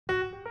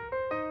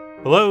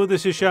Hello,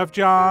 this is Chef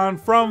John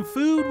from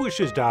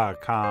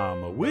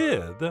foodwishes.com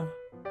with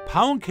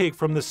pound cake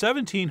from the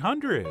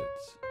 1700s.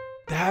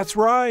 That's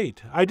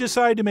right, I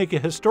decided to make a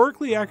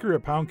historically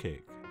accurate pound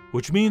cake,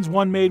 which means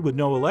one made with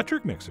no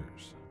electric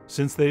mixers,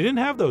 since they didn't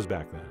have those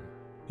back then.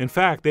 In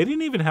fact, they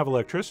didn't even have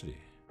electricity,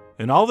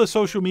 and all the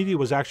social media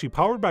was actually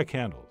powered by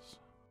candles.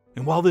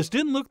 And while this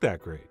didn't look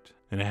that great,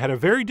 and it had a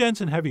very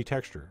dense and heavy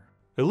texture,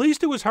 at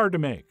least it was hard to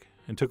make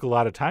and took a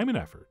lot of time and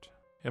effort,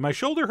 and my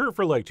shoulder hurt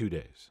for like 2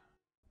 days.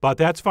 But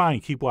that's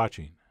fine, keep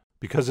watching,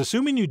 because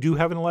assuming you do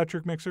have an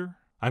electric mixer,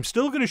 I'm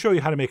still going to show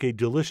you how to make a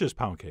delicious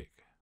pound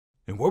cake.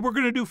 And what we're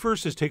going to do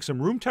first is take some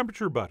room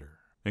temperature butter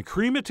and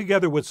cream it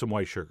together with some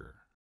white sugar,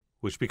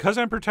 which, because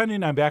I'm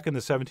pretending I'm back in the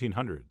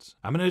 1700s,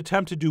 I'm going to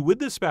attempt to do with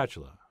this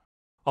spatula.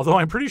 Although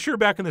I'm pretty sure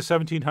back in the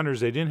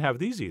 1700s they didn't have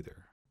these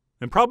either,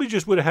 and probably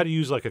just would have had to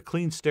use like a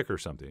clean stick or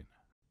something,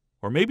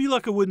 or maybe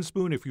like a wooden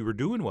spoon if you were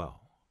doing well.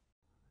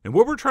 And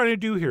what we're trying to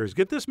do here is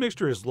get this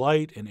mixture as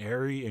light and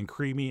airy and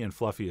creamy and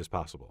fluffy as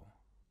possible,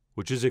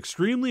 which is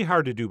extremely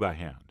hard to do by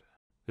hand,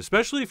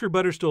 especially if your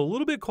butter's still a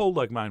little bit cold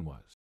like mine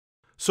was.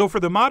 So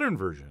for the modern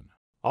version,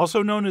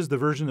 also known as the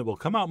version that will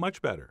come out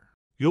much better,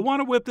 you'll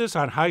want to whip this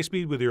on high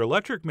speed with your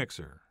electric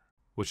mixer,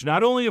 which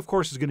not only of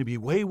course is going to be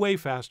way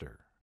faster,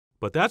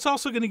 but that's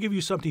also going to give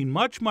you something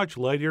much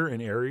lighter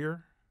and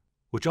airier,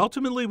 which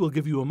ultimately will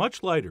give you a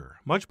much lighter,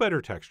 much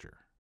better texture.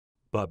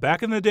 But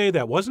back in the day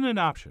that wasn't an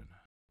option.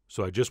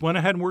 So I just went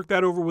ahead and worked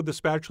that over with the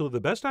spatula the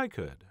best I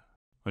could,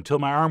 until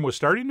my arm was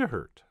starting to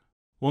hurt.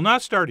 Well,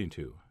 not starting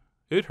to.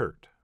 It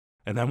hurt.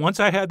 And then once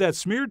I had that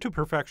smeared to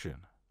perfection,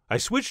 I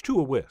switched to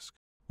a whisk,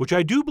 which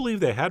I do believe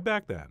they had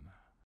back then.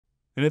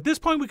 And at this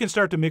point we can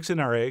start to mix in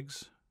our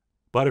eggs,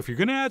 but if you're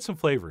going to add some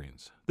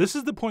flavorings, this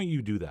is the point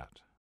you do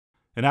that.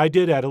 And I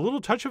did add a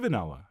little touch of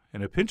vanilla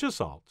and a pinch of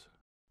salt.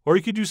 Or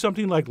you could do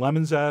something like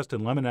lemon zest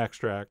and lemon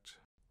extract,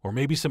 or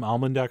maybe some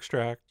almond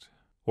extract,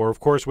 or of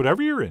course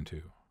whatever you're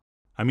into.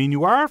 I mean,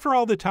 you are, after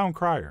all, the town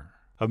crier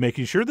of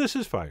making sure this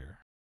is fire.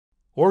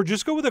 Or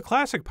just go with a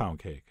classic pound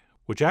cake,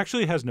 which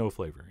actually has no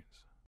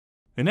flavorings.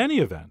 In any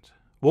event,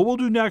 what we'll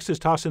do next is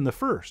toss in the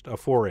first of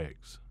 4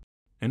 eggs.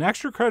 An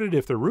extra credit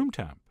if they're room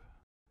temp.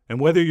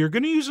 And whether you're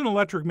going to use an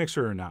electric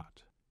mixer or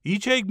not,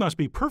 each egg must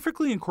be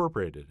perfectly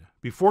incorporated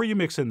before you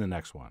mix in the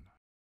next one.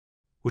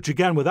 Which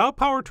again, without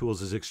power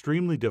tools is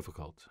extremely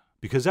difficult,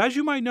 because as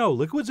you might know,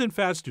 liquids and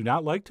fats do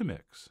not like to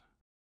mix.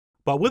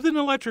 But with an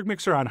electric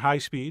mixer on high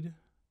speed,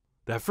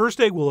 that first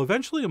egg will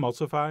eventually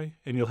emulsify,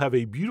 and you'll have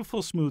a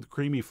beautiful, smooth,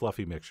 creamy,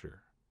 fluffy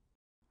mixture.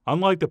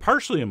 Unlike the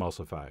partially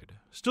emulsified,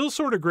 still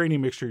sort of grainy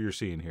mixture you're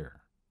seeing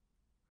here.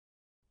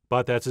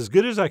 But that's as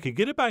good as I could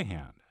get it by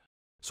hand.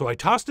 So I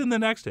tossed in the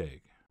next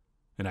egg,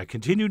 and I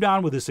continued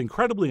on with this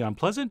incredibly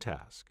unpleasant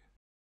task.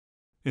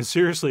 And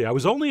seriously, I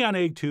was only on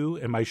egg 2,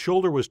 and my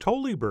shoulder was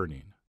totally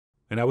burning,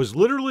 and I was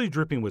literally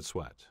dripping with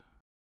sweat.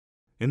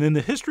 And in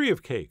the history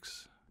of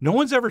cakes, no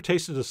one's ever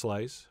tasted a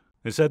slice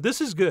and said, "This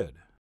is good,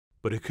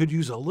 but it could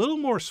use a little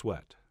more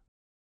sweat."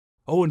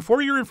 Oh, and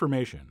for your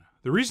information,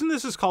 the reason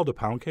this is called a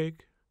pound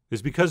cake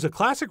is because the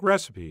classic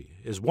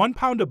recipe is 1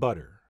 pound of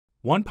butter,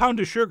 1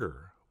 pound of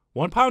sugar,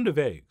 1 pound of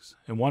eggs,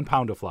 and 1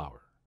 pound of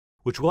flour,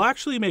 which will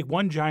actually make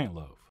 1 giant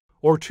loaf,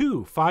 or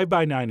 2 5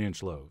 by 9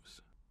 inch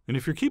loaves. And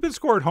if you're keeping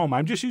score at home,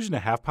 I'm just using a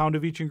half pound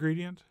of each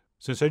ingredient,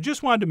 since I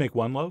just wanted to make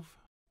 1 loaf.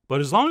 But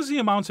as long as the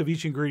amounts of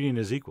each ingredient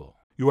is equal,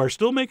 you are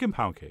still making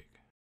pound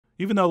cake,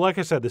 even though, like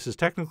I said, this is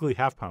technically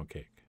half pound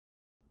cake.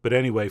 But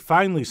anyway,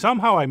 finally,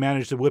 somehow I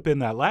managed to whip in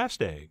that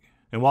last egg,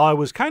 and while I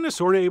was kind of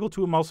sort of able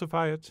to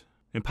emulsify it,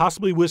 and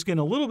possibly whisk in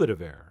a little bit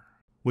of air,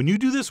 when you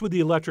do this with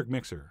the electric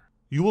mixer,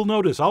 you will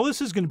notice all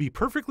this is going to be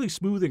perfectly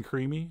smooth and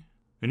creamy,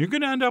 and you're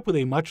going to end up with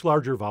a much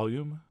larger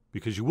volume,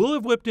 because you will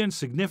have whipped in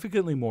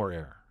significantly more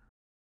air.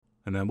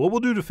 And then what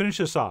we'll do to finish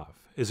this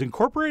off is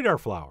incorporate our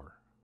flour.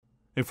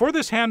 And for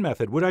this hand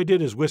method, what I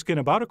did is whisk in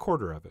about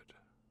 1/4 of it.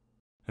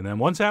 And then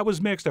once that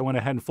was mixed, I went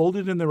ahead and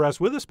folded in the rest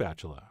with a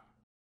spatula.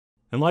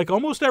 And like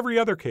almost every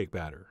other cake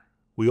batter,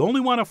 we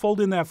only want to fold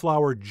in that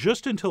flour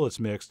just until it's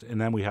mixed, and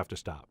then we have to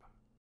stop.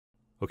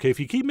 Okay, if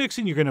you keep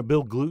mixing, you're going to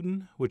build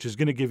gluten, which is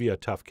going to give you a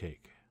tough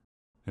cake.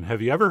 And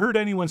have you ever heard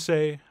anyone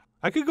say,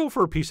 "I could go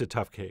for a piece of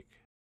tough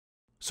cake"?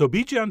 So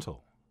be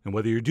gentle, and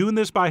whether you're doing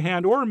this by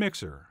hand or a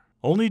mixer,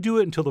 only do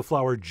it until the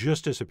flour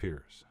just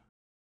disappears.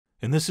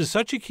 And this is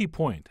such a key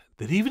point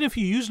that even if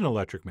you use an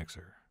electric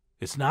mixer,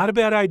 it's not a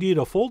bad idea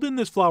to fold in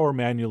this flour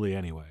manually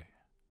anyway.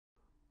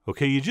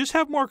 Okay, you just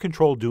have more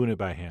control doing it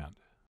by hand.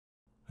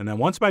 And then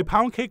once my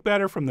pound cake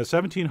batter from the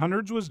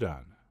 1700s was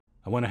done,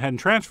 I went ahead and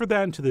transferred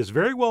that into this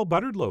very well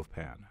buttered loaf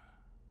pan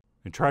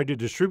and tried to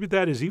distribute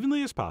that as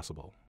evenly as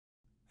possible.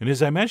 And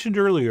as I mentioned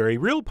earlier, a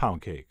real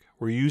pound cake,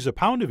 where you use 1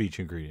 pound of each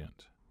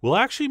ingredient, will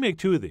actually make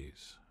 2 of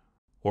these,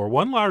 or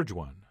 1 large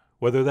one,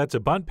 whether that's a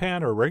bundt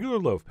pan or a regular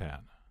loaf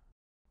pan.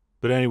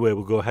 But anyway,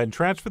 we'll go ahead and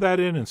transfer that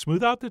in and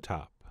smooth out the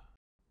top.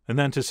 And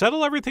then to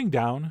settle everything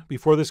down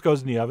before this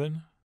goes in the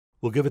oven,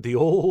 we'll give it the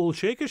old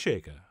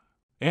shake-a-shake-a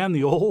and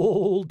the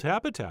old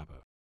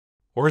tapa-tapa.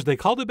 Or as they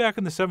called it back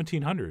in the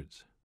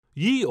 1700s,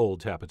 ye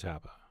old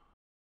tapa-tapa.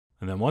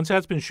 And then once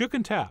that's been shook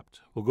and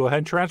tapped, we'll go ahead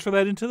and transfer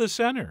that into the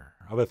center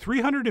of a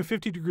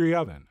 350-degree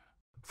oven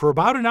for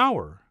about an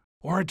hour,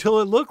 or until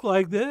it looked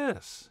like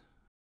this.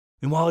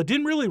 And while it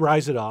didn't really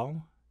rise at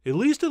all, at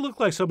least it looked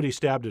like somebody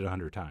stabbed it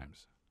 100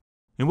 times.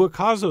 And what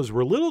caused those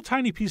were little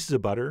tiny pieces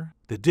of butter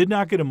that did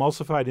not get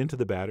emulsified into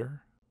the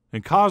batter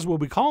and caused what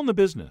we call in the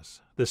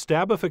business the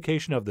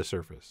stabification of the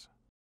surface.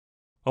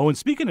 Oh, and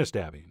speaking of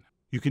stabbing,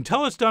 you can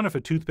tell it's done if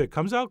a toothpick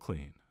comes out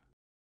clean.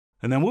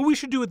 And then what we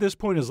should do at this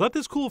point is let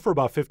this cool for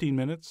about 15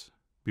 minutes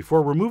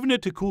before removing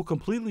it to cool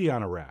completely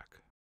on a rack.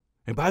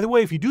 And by the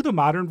way, if you do the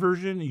modern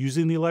version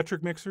using the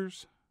electric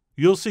mixers,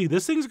 you'll see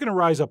this thing's going to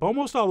rise up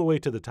almost all the way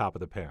to the top of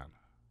the pan.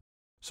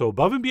 So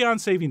above and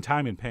beyond saving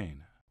time and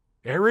pain,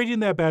 aerating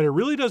that batter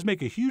really does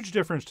make a huge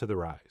difference to the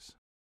rise.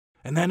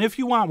 And then if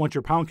you want, once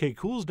your pound cake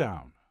cools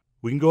down,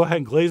 we can go ahead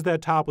and glaze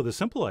that top with a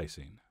simple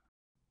icing,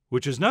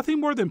 which is nothing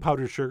more than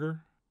powdered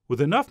sugar with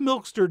enough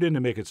milk stirred in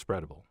to make it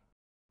spreadable.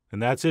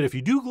 And that's it. If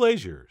you do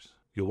glaze yours,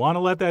 you'll want to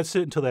let that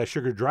sit until that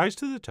sugar dries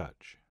to the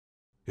touch,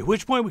 at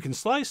which point we can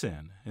slice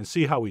in and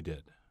see how we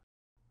did.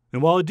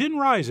 And while it didn't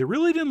rise, it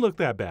really didn't look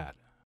that bad.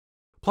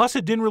 Plus,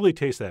 it didn't really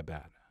taste that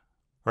bad.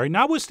 All right,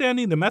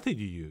 notwithstanding the method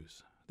you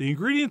use, the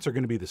ingredients are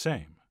going to be the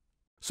same.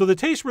 So the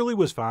taste really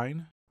was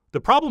fine. The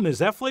problem is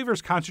that flavor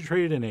is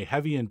concentrated in a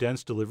heavy and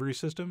dense delivery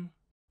system.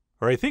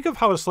 All right, think of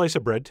how a slice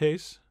of bread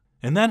tastes,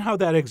 and then how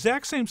that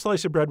exact same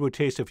slice of bread would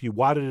taste if you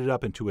wadded it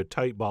up into a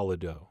tight ball of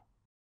dough.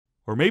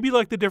 Or maybe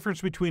like the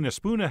difference between a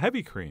spoon of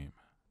heavy cream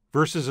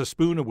versus a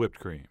spoon of whipped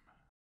cream.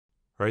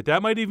 All right,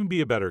 that might even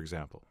be a better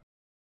example.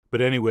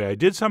 But anyway, I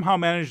did somehow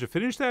manage to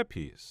finish that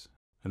piece,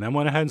 and then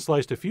went ahead and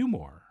sliced a few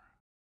more,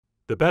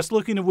 the best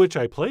looking of which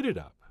I plated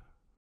up.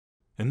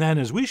 And then,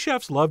 as we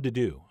chefs love to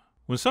do,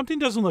 when something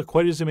doesn't look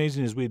quite as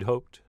amazing as we'd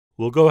hoped,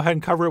 we'll go ahead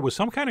and cover it with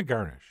some kind of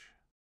garnish.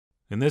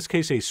 In this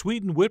case, a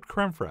sweetened whipped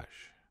creme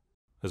fraiche,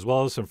 as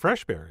well as some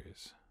fresh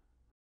berries.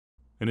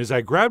 And as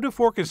I grabbed a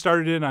fork and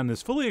started in on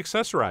this fully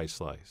accessorized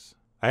slice,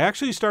 I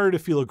actually started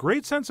to feel a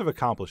great sense of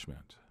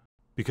accomplishment.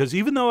 Because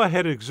even though I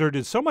had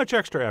exerted so much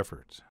extra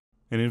effort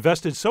and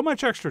invested so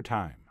much extra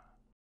time,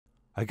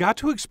 I got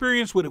to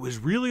experience what it was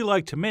really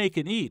like to make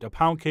and eat a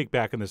pound cake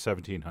back in the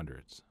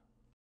 1700s.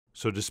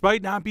 So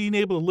despite not being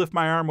able to lift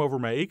my arm over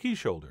my aching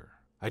shoulder,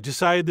 I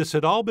decided this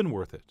had all been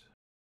worth it.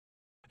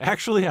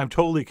 Actually, I'm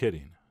totally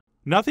kidding.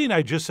 Nothing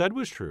I just said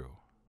was true.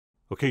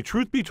 Okay,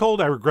 truth be told,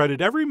 I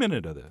regretted every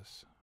minute of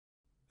this.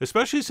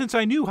 Especially since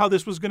I knew how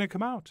this was going to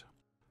come out.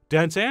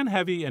 Dense and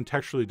heavy and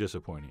texturally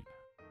disappointing.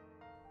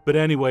 But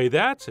anyway,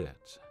 that's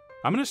it.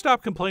 I'm going to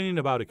stop complaining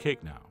about a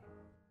cake now,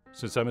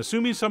 since I'm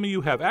assuming some of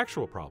you have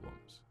actual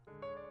problems.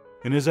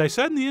 And as I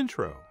said in the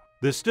intro,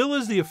 this still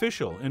is the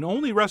official and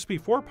only recipe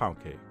for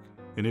pound cake.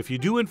 And if you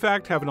do in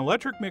fact have an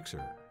electric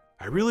mixer,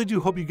 I really do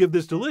hope you give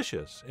this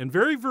delicious and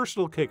very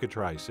versatile cake a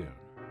try soon.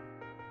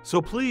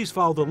 So please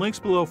follow the links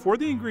below for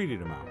the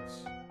ingredient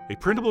amounts, a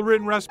printable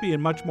written recipe,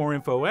 and much more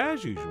info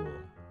as usual.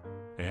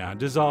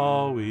 And as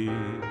always,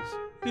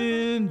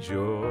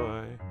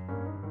 enjoy.